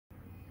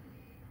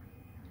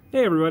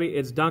Hey everybody,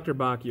 it's Dr.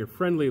 Bach, your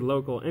friendly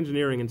local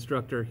engineering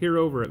instructor here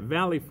over at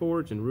Valley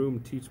Forge in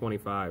room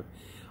 225.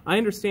 I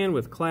understand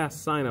with class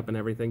sign-up and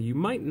everything, you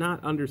might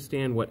not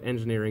understand what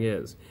engineering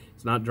is.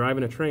 It's not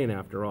driving a train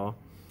after all.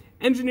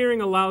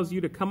 Engineering allows you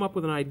to come up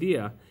with an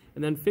idea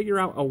and then figure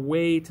out a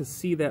way to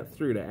see that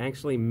through, to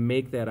actually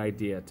make that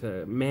idea,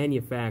 to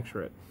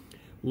manufacture it.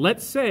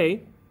 Let's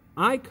say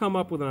I come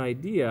up with an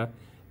idea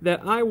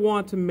that I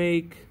want to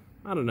make,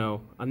 I don't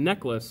know, a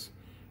necklace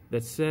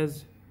that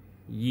says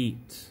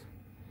yeet.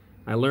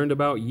 I learned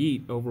about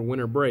yeet over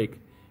winter break,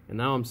 and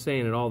now I'm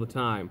saying it all the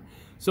time.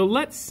 So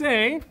let's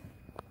say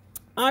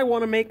I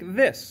want to make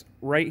this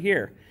right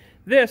here.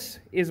 This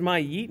is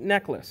my yeet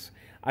necklace.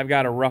 I've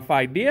got a rough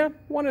idea,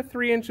 1 to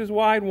 3 inches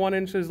wide, 1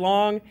 inch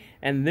long,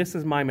 and this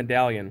is my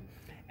medallion.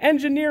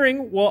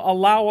 Engineering will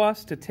allow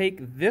us to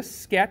take this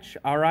sketch,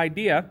 our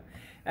idea,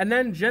 and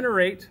then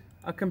generate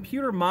a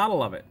computer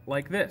model of it,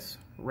 like this,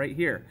 right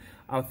here,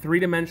 a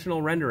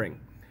 3-dimensional rendering.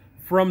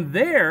 From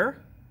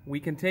there, we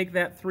can take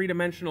that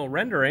 3-dimensional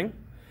rendering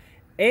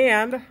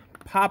and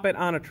pop it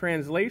on a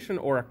translation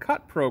or a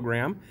cut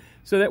program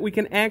so that we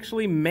can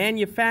actually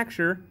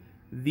manufacture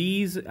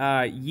these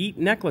yeet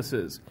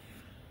necklaces.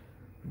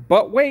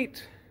 But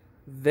wait,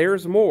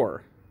 there's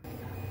more.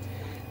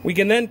 We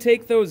can then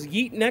take those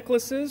yeet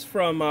necklaces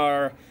from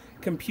our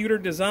computer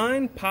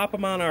design, pop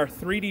them on our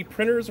 3D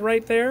printers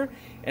right there,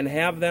 and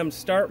have them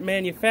start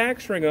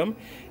manufacturing them.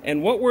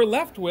 And what we're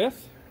left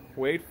with,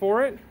 wait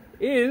for it,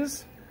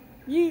 is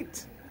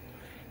yeet.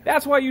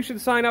 That's why you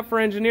should sign up for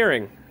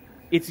engineering.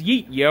 It's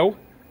yeet, yo.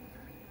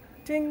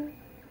 Ting.